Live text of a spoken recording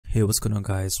Hey, what's going on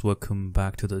guys, welcome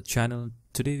back to the channel.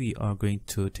 Today we are going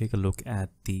to take a look at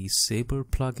the Saber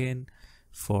plugin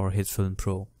for Hitfilm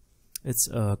Pro. It's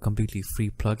a completely free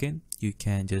plugin. You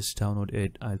can just download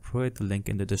it. I'll provide the link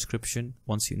in the description.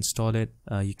 Once you install it,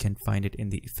 you can find it in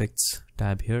the effects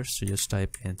tab here. So just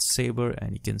type in Saber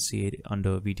and you can see it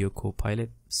under video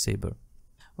Copilot Saber.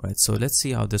 Alright, so let's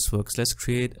see how this works. Let's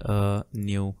create a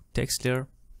new text layer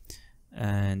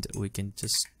and we can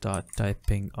just start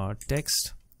typing our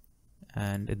text.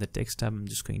 And in the text tab, I'm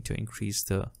just going to increase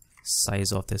the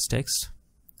size of this text,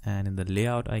 and in the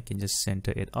layout I can just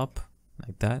center it up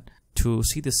like that. To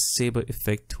see the Saber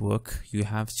effect work, you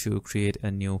have to create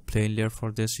a new plane layer for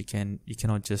this. You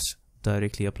cannot just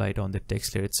directly apply it on the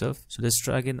text layer itself. So let's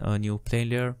drag in a new plane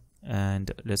layer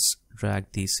and let's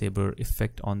drag the Saber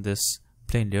effect on this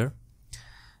plane layer,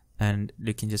 and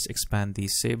you can just expand the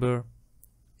Saber,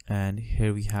 and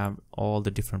here we have all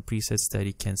the different presets that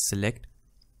you can select.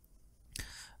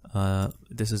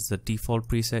 This is the default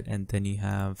preset, and then you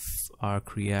have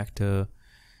arc reactor,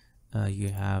 you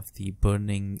have the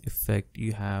burning effect,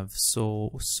 you have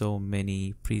so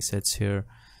many presets here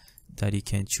that you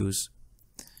can choose.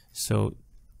 So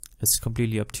it's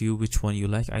completely up to you which one you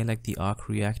like. I like the arc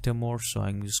reactor more, so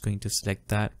I'm just going to select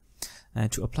that.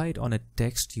 And to apply it on a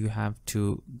text, you have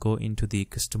to go into the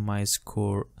customize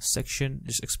core section,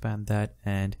 just expand that,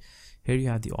 and here you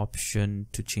have the option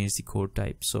to change the core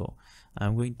type. So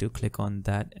I'm going to click on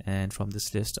that, and from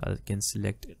this list I can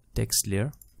select text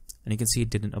layer, and you can see it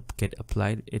didn't get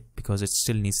applied because it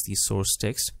still needs the source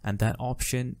text, and that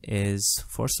option is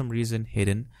for some reason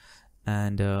hidden,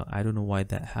 and I don't know why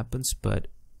that happens, but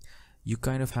you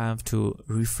kind of have to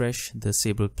refresh the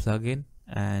Saber plugin,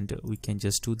 and we can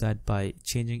just do that by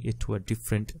changing it to a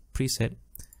different preset.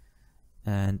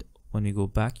 And when we go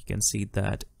back, you can see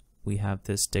that we have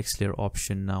this text layer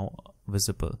option now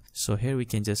visible. So here we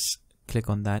can just click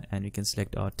on that and we can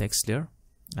select our text layer,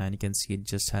 and you can see it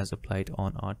just has applied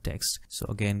on our text. So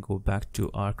again, go back to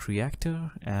arc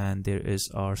reactor, and there is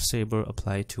our Saber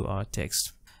applied to our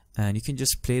text. And you can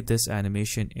just play this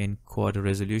animation in quad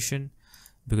resolution,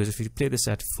 because if you play this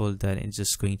at full, then it's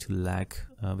just going to lag,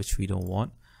 which we don't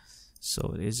want.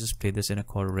 So let's just play this in a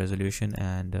quad resolution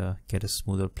and get a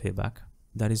smoother playback.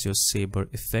 That is your Saber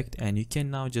effect, and you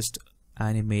can now just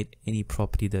animate any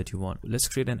property that you want. Let's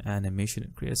create an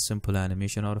animation, create a simple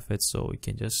animation out of it. So we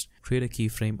can just create a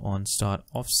keyframe on start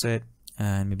offset,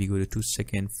 and maybe go to 2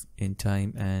 seconds in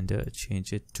time and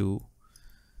change it to,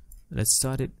 let's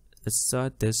start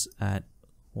this at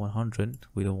 100.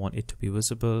 We don't want it to be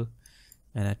visible,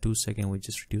 and at 2 seconds we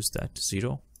just reduce that to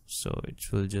 0, so it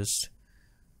will just,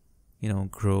 you know,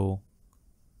 grow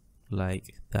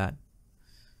like that.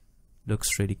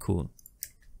 Looks really cool.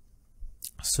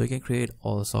 So you can create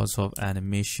all sorts of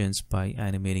animations by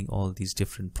animating all these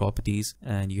different properties,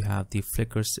 and you have the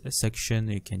flicker section.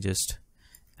 You can just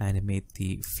animate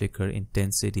the flicker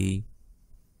intensity,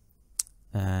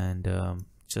 and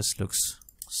just looks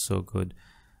so good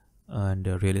and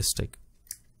realistic.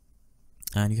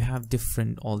 And you have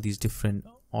all these different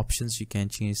options. You can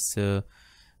change the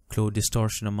glow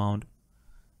distortion amount,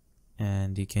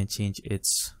 and you can change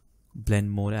its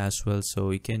blend mode as well.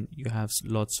 So you have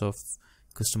lots of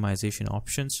customization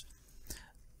options.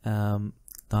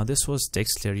 Now this was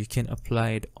text layer. You can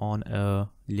apply it on a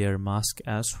layer mask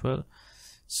as well.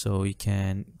 So you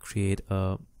can create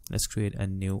let's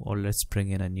bring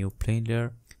in a new plane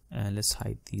layer, and let's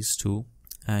hide these two,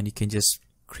 and you can just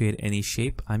create any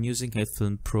shape. I'm using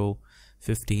Hitfilm Pro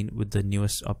 15 with the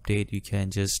newest update. You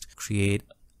can just create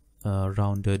a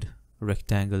rounded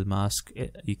rectangle mask.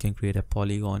 You can create a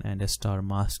polygon and a star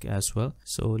mask as well.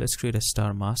 So let's create a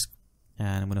star mask,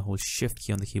 and I'm going to hold shift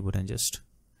key on the keyboard and just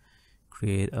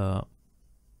create a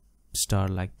star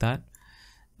like that.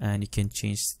 And you can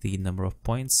change the number of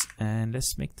points, and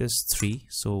let's make this 3.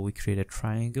 So we create a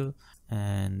triangle,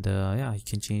 and yeah, you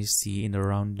can change the inner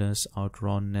roundness, outer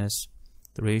roundness,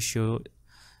 the ratio.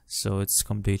 So it's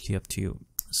completely up to you.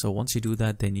 So once you do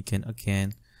that, then you can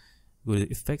again go to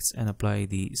effects and apply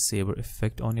the Saber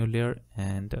effect on your layer,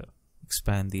 and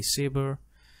expand the Saber,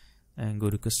 and go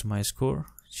to customize core,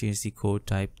 change the core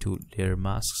type to layer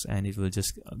masks, and it will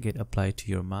just get applied to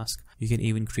your mask. You can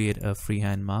even create a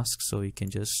freehand mask, so you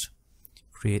can just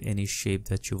create any shape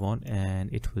that you want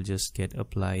and it will just get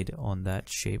applied on that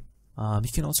shape.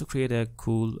 You can also create a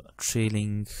cool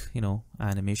trailing,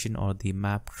 animation, or the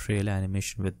map trail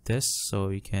animation with this. So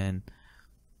you can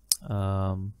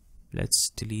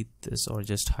let's delete this, or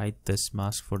just hide this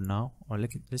mask for now, or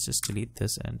let's just delete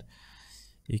this, and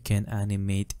you can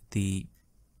animate the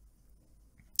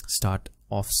start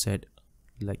offset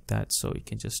like that. So you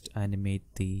can just animate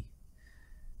the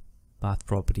path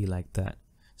property like that.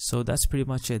 So that's pretty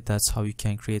much it. That's how you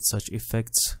can create such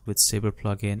effects with Saber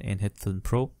plugin in Hitfilm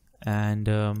Pro. And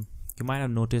you might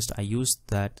have noticed I used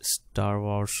that Star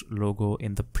Wars logo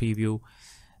in the preview,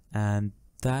 and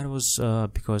that was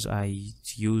because I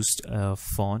used a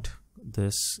font.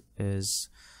 This is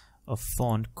a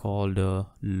font called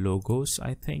Logos,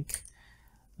 I think.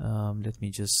 Let me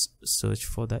just search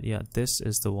for that. Yeah, this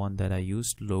is the one that I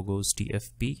used, Logos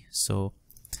DFB. So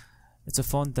it's a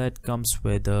font that comes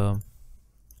with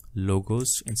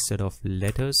logos instead of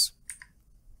letters,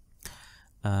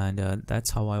 and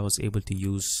that's how I was able to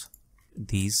use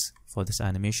these for this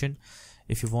animation.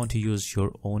 If you want to use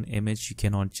your own image, you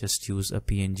cannot just use a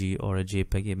PNG or a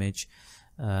JPEG image,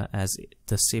 as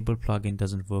the Saber plugin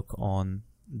doesn't work on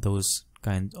those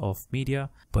kind of media.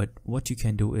 But what you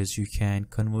can do is you can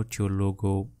convert your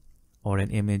logo or an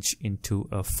image into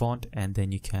a font, and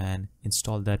then you can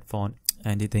install that font,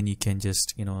 and then you can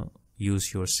just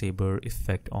use your Saber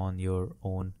effect on your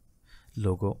own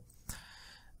logo.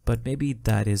 But maybe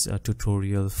that is a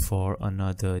tutorial for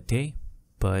another day.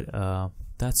 But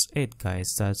that's it,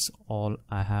 guys. That's all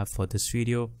I have for this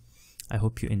video. I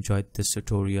hope you enjoyed this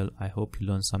tutorial. I hope you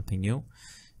learned something new.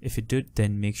 If you did,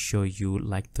 then make sure you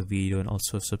like the video and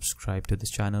also subscribe to the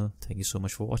channel. Thank you so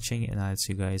much for watching, and I'll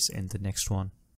see you guys in the next one.